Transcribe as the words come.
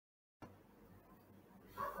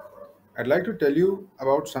I'd like to tell you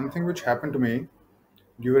about something which happened to me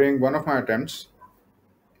during one of my attempts.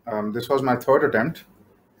 This was my third attempt,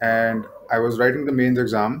 and I was writing the mains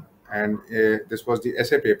exam, and this was the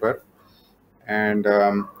essay paper. And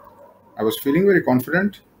I was feeling very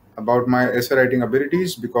confident about my essay writing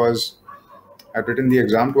abilities because I've written the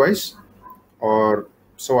exam twice, or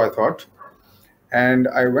so I thought. And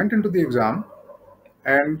I went into the exam,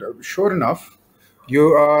 and sure enough, you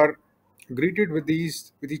are greeted with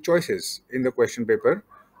the choices in the question paper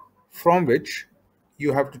from which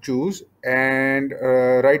you have to choose and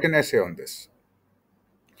write an essay on this.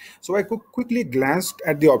 So I quickly glanced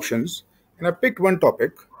at the options and I picked one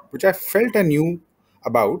topic which I felt I knew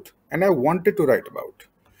about and I wanted to write about.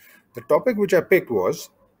 The topic which I picked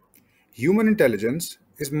was human intelligence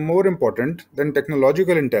is more important than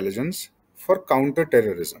technological intelligence for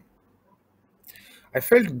counter-terrorism. I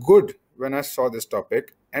felt good when I saw this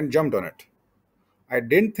topic and jumped on it. I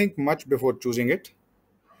didn't think much before choosing it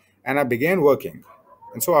and I began working.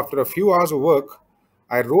 And so, after a few hours of work,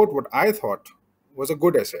 I wrote what I thought was a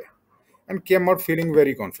good essay and came out feeling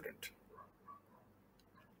very confident.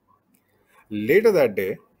 Later that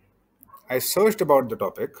day, I searched about the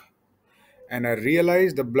topic and I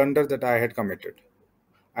realized the blunder that I had committed.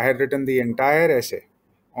 I had written the entire essay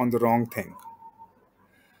on the wrong thing.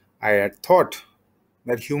 I had thought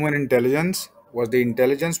that human intelligence was the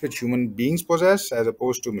intelligence which human beings possess as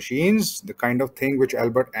opposed to machines, the kind of thing which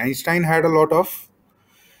Albert Einstein had a lot of.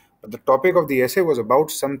 But the topic of the essay was about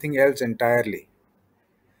something else entirely.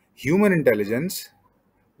 Human intelligence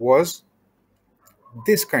was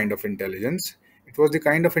this kind of intelligence. It was the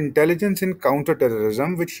kind of intelligence in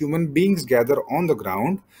counterterrorism which human beings gather on the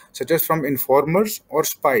ground, such as from informers or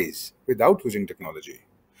spies, without using technology.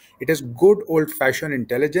 It is good old fashioned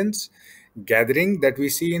intelligence gathering that we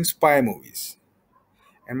see in spy movies.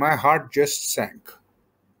 And my heart just sank.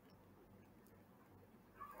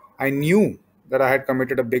 I knew that I had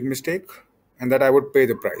committed a big mistake and that I would pay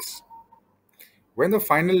the price. When the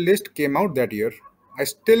final list came out that year, I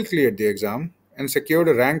still cleared the exam and secured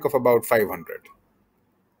a rank of about 500.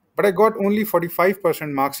 But I got only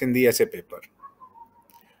 45% marks in the essay paper.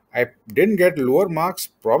 I didn't get lower marks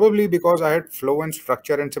probably because I had flow and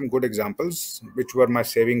structure and some good examples, which were my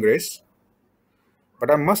saving grace.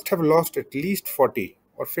 But I must have lost at least 40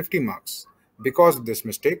 or 50 marks because of this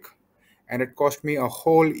mistake, and it cost me a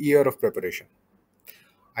whole year of preparation.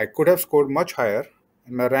 I could have scored much higher,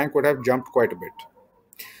 and my rank would have jumped quite a bit.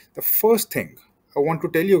 The first thing I want to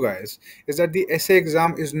tell you guys is that the essay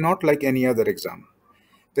exam is not like any other exam.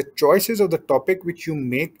 The choices of the topic which you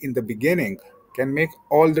make in the beginning can make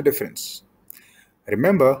all the difference.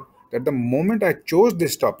 Remember that the moment I chose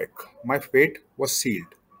this topic, my fate was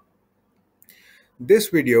sealed. This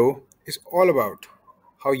video is all about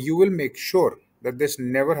how you will make sure that this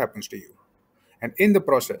never happens to you. And in the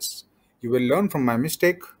process, you will learn from my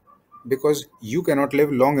mistake because you cannot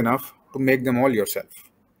live long enough to make them all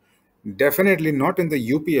yourself. Definitely not in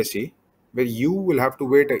the UPSC, where you will have to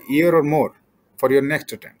wait a year or more for your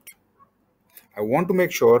next attempt. I want to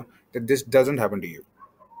make sure that this doesn't happen to you.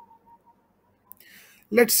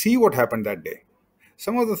 Let's see what happened that day.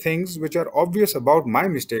 Some of the things which are obvious about my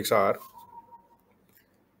mistakes are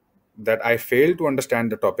that I failed to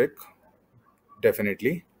understand the topic,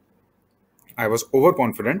 definitely. I was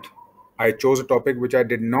overconfident. I chose a topic which I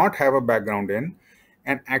did not have a background in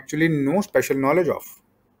and actually no special knowledge of.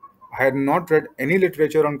 I had not read any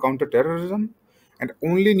literature on counterterrorism and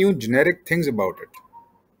only knew generic things about it.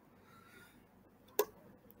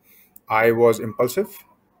 I was impulsive.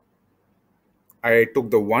 I took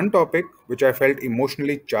the one topic which I felt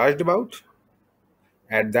emotionally charged about.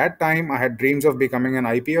 At that time, I had dreams of becoming an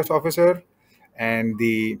IPS officer, and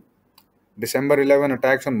the December 11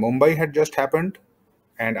 attacks on Mumbai had just happened,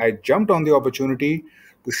 and I jumped on the opportunity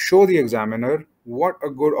to show the examiner what a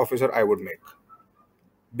good officer I would make.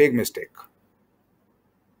 Big mistake.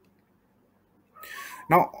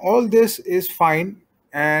 Now, all this is fine,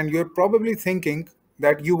 and you're probably thinking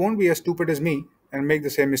that you won't be as stupid as me and make the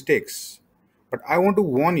same mistakes. But I want to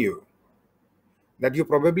warn you that you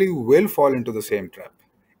probably will fall into the same trap.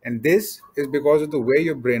 And this is because of the way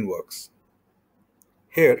your brain works.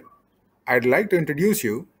 Here, I'd like to introduce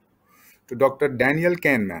you to Dr. Daniel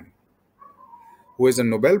Kahneman, who is a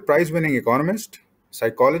Nobel Prize winning economist,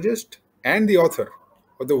 psychologist, and the author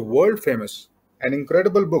of the world famous and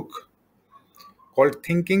incredible book called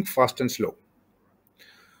Thinking Fast and Slow.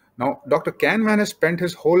 Now, Dr. Kahneman has spent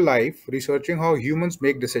his whole life researching how humans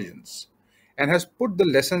make decisions and has put the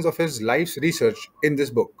lessons of his life's research in this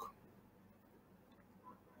book.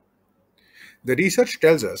 The research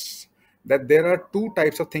tells us that there are two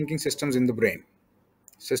types of thinking systems in the brain: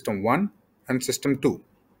 System 1, and System 2.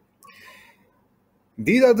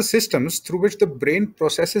 These are the systems through which the brain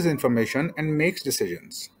processes information and makes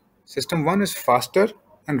decisions. System 1 is faster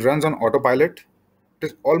and runs on autopilot.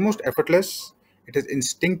 It is almost effortless. It is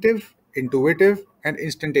instinctive, intuitive, and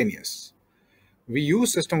instantaneous. We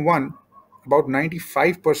use System 1 about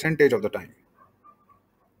 95% of the time.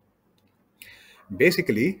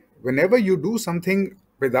 Basically, whenever you do something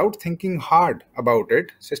without thinking hard about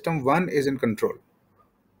it, System 1 is in control.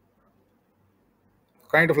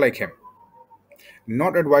 Kind of like him.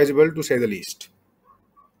 Not advisable to say the least.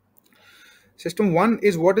 System 1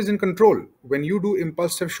 is what is in control when you do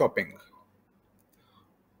impulsive shopping,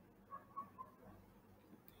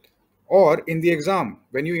 or in the exam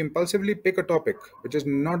when you impulsively pick a topic which is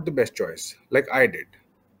not the best choice, like I did.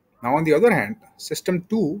 Now, on the other hand, System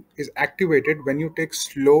 2 is activated when you take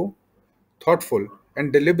slow, thoughtful,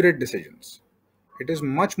 and deliberate decisions. It is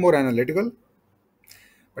much more analytical,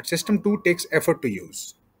 but System 2 takes effort to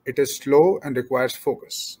use. It is slow and requires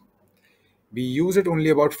focus. We use it only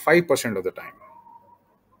about 5% of the time.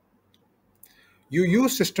 You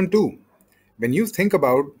use System 2 when you think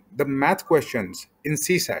about the math questions in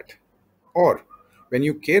CSAT, or when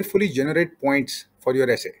you carefully generate points for your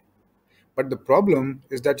essay. But the problem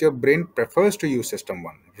is that your brain prefers to use System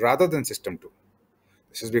 1 rather than System 2.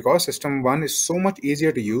 This is because System 1 is so much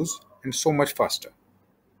easier to use and so much faster.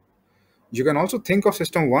 You can also think of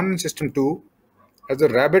System 1 and System 2 as the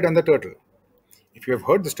rabbit and the turtle. If you have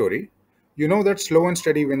heard the story, you know that slow and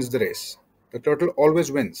steady wins the race. The turtle always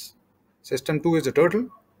wins. System 2 is the turtle,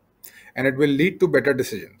 and it will lead to better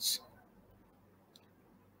decisions.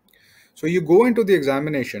 So you go into the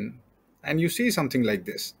examination and you see something like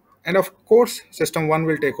this. And of course, System 1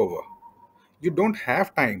 will take over. You don't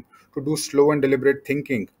have time to do slow and deliberate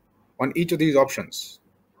thinking on each of these options.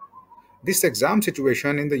 This exam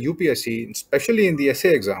situation in the UPSC, especially in the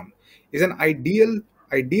essay exam, is an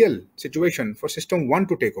ideal situation for System 1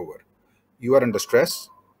 to take over. You are under stress,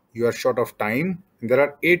 you are short of time, and there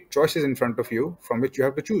are 8 choices in front of you from which you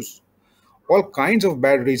have to choose. All kinds of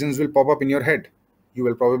bad reasons will pop up in your head. You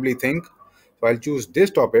will probably think, so I'll choose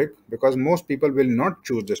this topic because most people will not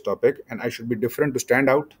choose this topic and I should be different to stand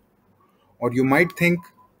out. Or you might think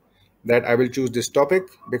that I will choose this topic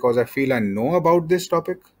because I feel I know about this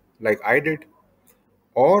topic, like I did.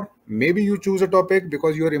 Or maybe you choose a topic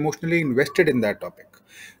because you are emotionally invested in that topic.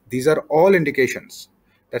 These are all indications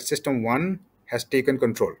that System 1 has taken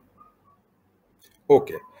control.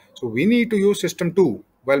 Okay, so we need to use System 2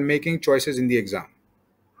 while making choices in the exam.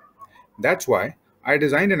 That's why I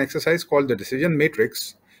designed an exercise called the decision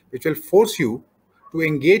matrix, which will force you to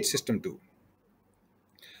engage System 2.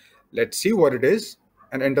 Let's see what it is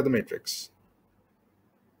and enter the matrix.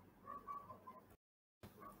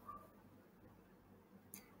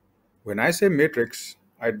 When I say matrix,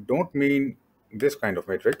 I don't mean this kind of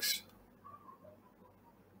matrix.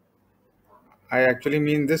 I actually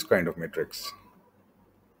mean this kind of matrix.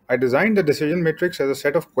 I designed the decision matrix as a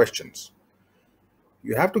set of questions.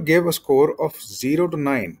 You have to give a score of 0 to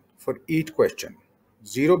 9 for each question,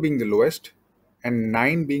 0 being the lowest and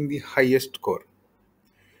 9 being the highest score.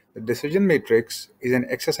 The decision matrix is an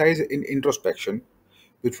exercise in introspection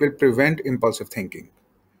which will prevent impulsive thinking.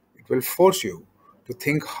 It will force you to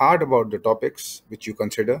think hard about the topics which you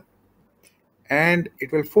consider, and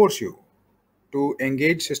it will force you to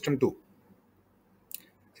engage System 2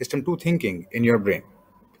 thinking in your brain.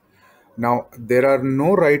 Now, there are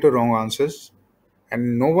no right or wrong answers,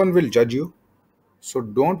 and no one will judge you, so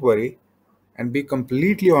don't worry and be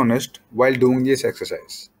completely honest while doing this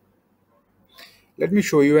exercise. Let me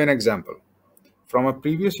show you an example from a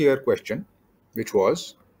previous year question, which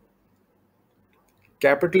was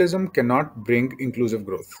capitalism cannot bring inclusive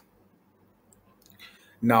growth.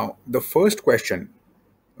 Now, the first question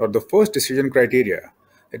or the first decision criteria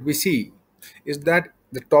that we see is that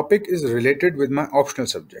the topic is related with my optional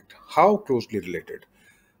subject. How closely related?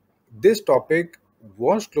 This topic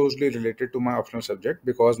was closely related to my optional subject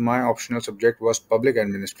because my optional subject was public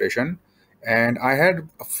administration, and I had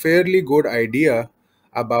a fairly good idea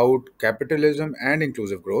about capitalism and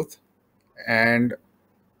inclusive growth. And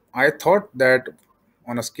I thought that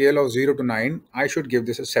on a scale of 0 to 9, I should give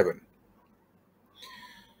this a 7.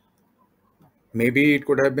 Maybe it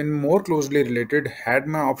could have been more closely related had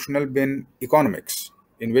my optional been economics,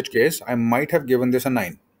 in which case I might have given this a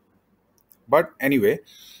 9. But anyway,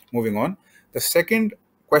 moving on. The second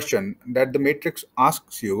question that the matrix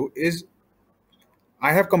asks you is,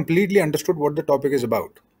 I have completely understood what the topic is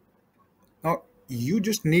about. Now, you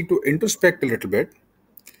just need to introspect a little bit,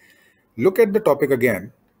 look at the topic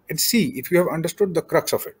again, and see if you have understood the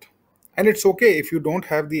crux of it. And it's okay if you don't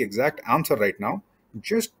have the exact answer right now.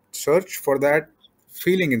 Just search for that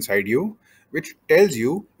feeling inside you which tells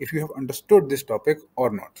you if you have understood this topic or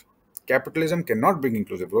not. Capitalism cannot bring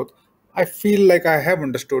inclusive growth. I feel like I have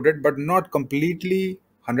understood it, but not completely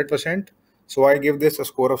 100%. So I give this a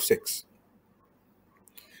score of 6.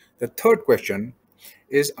 The third question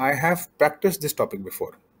is, I have practiced this topic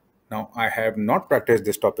before. Now, I have not practiced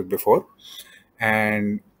this topic before,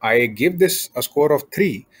 and I give this a score of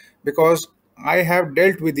 3 because I have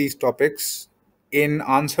dealt with these topics in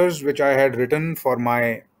answers which I had written for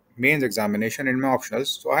my mains examination in my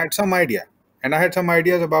optionals. So I had some idea, and I had some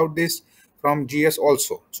ideas about this from GS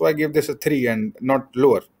also. So I give this a 3 and not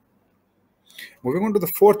lower. Moving on to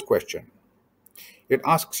the fourth question, it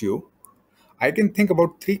asks you, I can think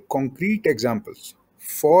about 3 concrete examples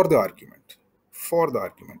for the argument. For the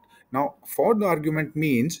argument. Now, for the argument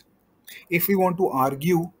means if we want to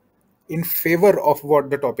argue in favor of what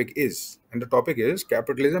the topic is, and the topic is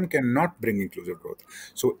capitalism cannot bring inclusive growth.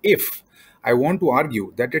 So, if I want to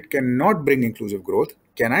argue that it cannot bring inclusive growth,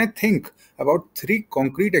 can I think about 3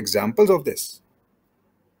 concrete examples of this?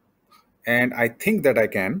 And I think that I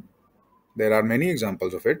can. There are many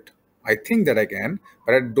examples of it. I think that I can,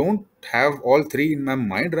 but I don't have all 3 in my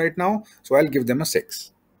mind right now, so I'll give them a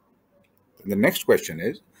 6. The next question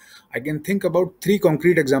is, I can think about 3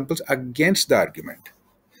 concrete examples against the argument.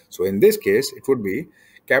 So in this case, it would be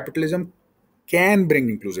capitalism can bring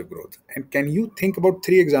inclusive growth. And can you think about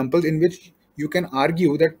 3 examples in which you can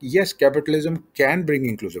argue that yes, capitalism can bring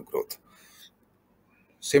inclusive growth?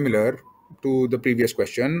 Similar to the previous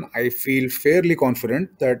question, I feel fairly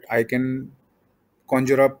confident that I can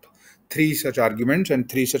conjure up 3 such arguments and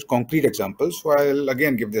 3 such concrete examples. So I'll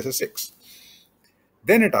again give this a 6.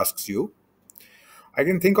 Then it asks you, I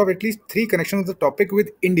can think of at least 3 connections of the topic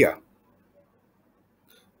with India.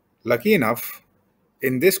 Lucky enough,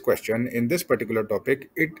 in this question, in this particular topic,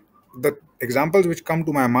 the examples which come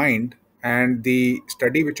to my mind and the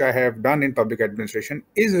study which I have done in public administration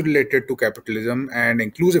is related to capitalism and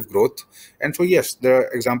inclusive growth. And so, yes, the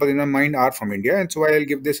examples in my mind are from India, and so I'll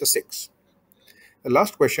give this a 6. The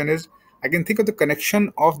last question is, I can think of the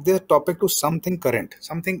connection of the topic to something current,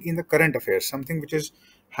 something in the current affairs, something which is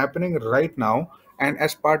happening right now and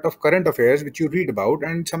as part of current affairs which you read about,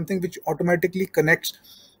 and something which automatically connects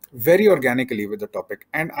very organically with the topic.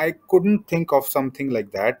 And I couldn't think of something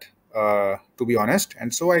like that, to be honest.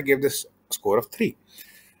 And so I gave this a score of 3.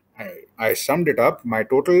 I summed it up. My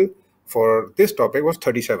total for this topic was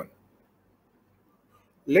 37.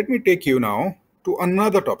 Let me take you now to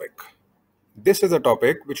another topic. This is a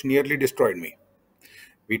topic which nearly destroyed me.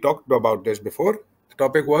 We talked about this before. The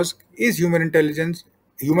topic was, is human intelligence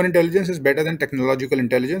is better than technological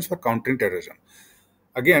intelligence for countering terrorism?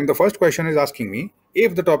 Again, the first question is asking me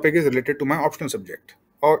if the topic is related to my optional subject,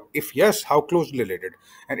 or if yes, how closely related.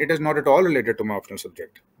 And it is not at all related to my optional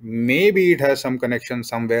subject. Maybe it has some connection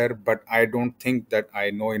somewhere, but I don't think that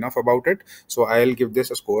I know enough about it. So I'll give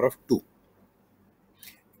this a score of 2.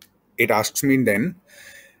 It asks me then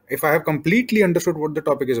if I have completely understood what the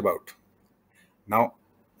topic is about. Now,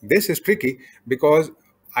 this is tricky because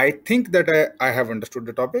I think that I have understood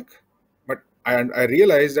the topic, but I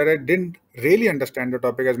realize that I didn't really understand the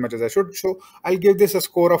topic as much as I should. So I'll give this a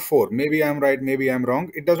score of 4. Maybe I'm right, maybe I'm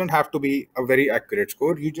wrong. It doesn't have to be a very accurate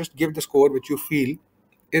score. You just give the score which you feel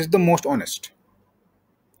is the most honest.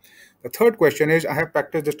 The third question is, I have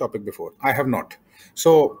practiced this topic before. I have not.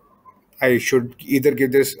 So I should either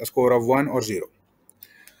give this a score of 1 or 0.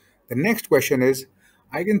 The next question is,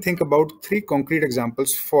 I can think about 3 concrete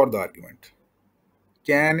examples for the argument.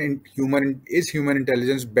 Is human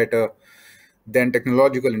intelligence better than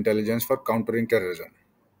technological intelligence for countering terrorism?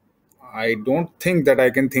 I don't think that I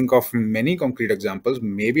can think of many concrete examples.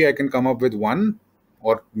 Maybe I can come up with 1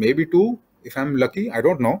 or maybe 2 if I'm lucky. I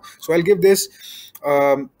don't know. So I'll give this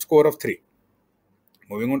score of 3.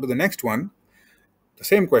 Moving on to the next one, the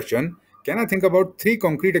same question, can I think about 3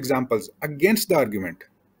 concrete examples against the argument?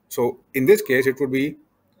 So in this case, it would be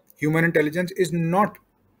human intelligence is not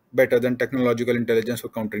better than technological intelligence for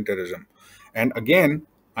countering terrorism. And again,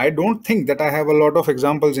 I don't think that I have a lot of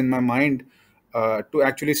examples in my mind to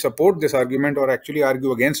actually support this argument or actually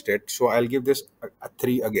argue against it. So I'll give this a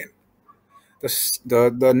 3 again.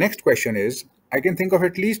 The next question is, I can think of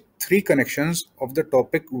at least 3 connections of the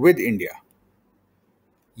topic with India.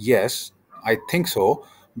 Yes, I think so,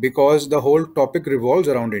 because the whole topic revolves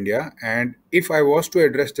around India. And if I was to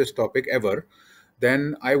address this topic ever,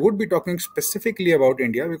 then I would be talking specifically about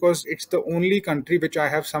India because it's the only country which I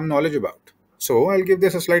have some knowledge about. So I'll give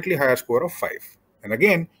this a slightly higher score of 5. And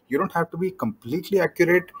again, you don't have to be completely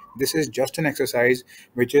accurate. This is just an exercise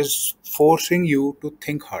which is forcing you to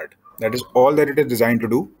think hard. That is all that it is designed to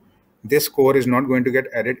do. This score is not going to get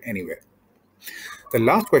added anywhere. The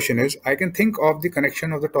last question is, I can think of the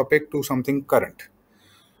connection of the topic to something current.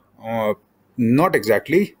 Uh, Not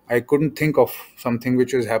exactly. I couldn't think of something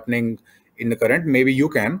which is happening in the current. Maybe you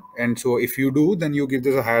can. And so if you do, then you give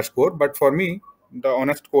this a higher score. But for me, the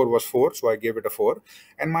honest score was 4, so I gave it a 4.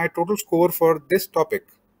 And my total score for this topic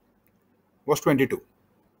was 22.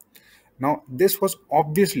 Now, this was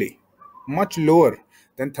obviously much lower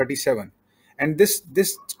than 37. And this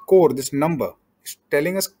score, this number, is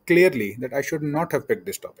telling us clearly that I should not have picked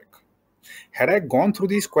this topic. Had I gone through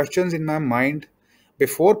these questions in my mind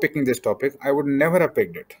before picking this topic, I would never have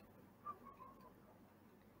picked it.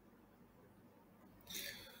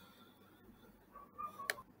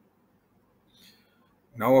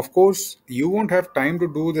 Now, of course, you won't have time to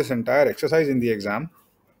do this entire exercise in the exam,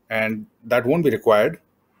 and that won't be required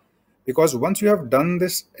because once you have done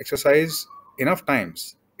this exercise enough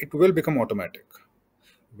times, it will become automatic.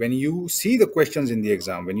 When you see the questions in the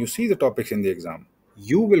exam, when you see the topics in the exam,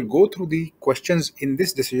 you will go through the questions in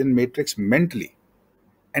this decision matrix mentally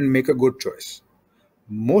and make a good choice.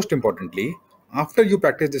 Most importantly, after you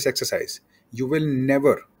practice this exercise, you will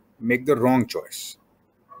never make the wrong choice.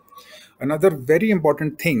 Another very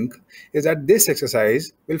important thing is that this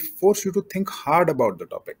exercise will force you to think hard about the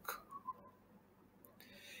topic.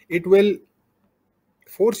 It will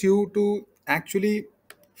force you to actually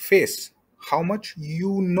face how much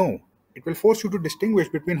you know. It will force you to distinguish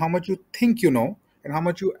between how much you think you know and how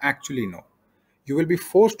much you actually know. You will be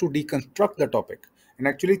forced to deconstruct the topic and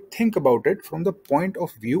actually think about it from the point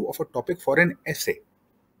of view of a topic for an essay.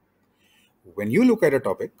 When you look at a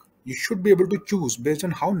topic, you should be able to choose based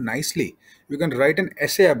on how nicely you can write an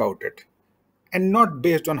essay about it and not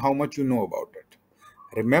based on how much you know about it.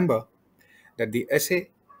 Remember that the essay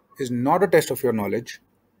is not a test of your knowledge,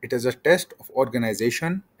 it is a test of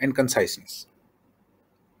organization and conciseness.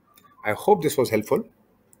 I hope this was helpful.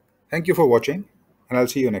 Thank you for watching, and I'll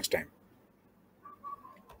see you next time.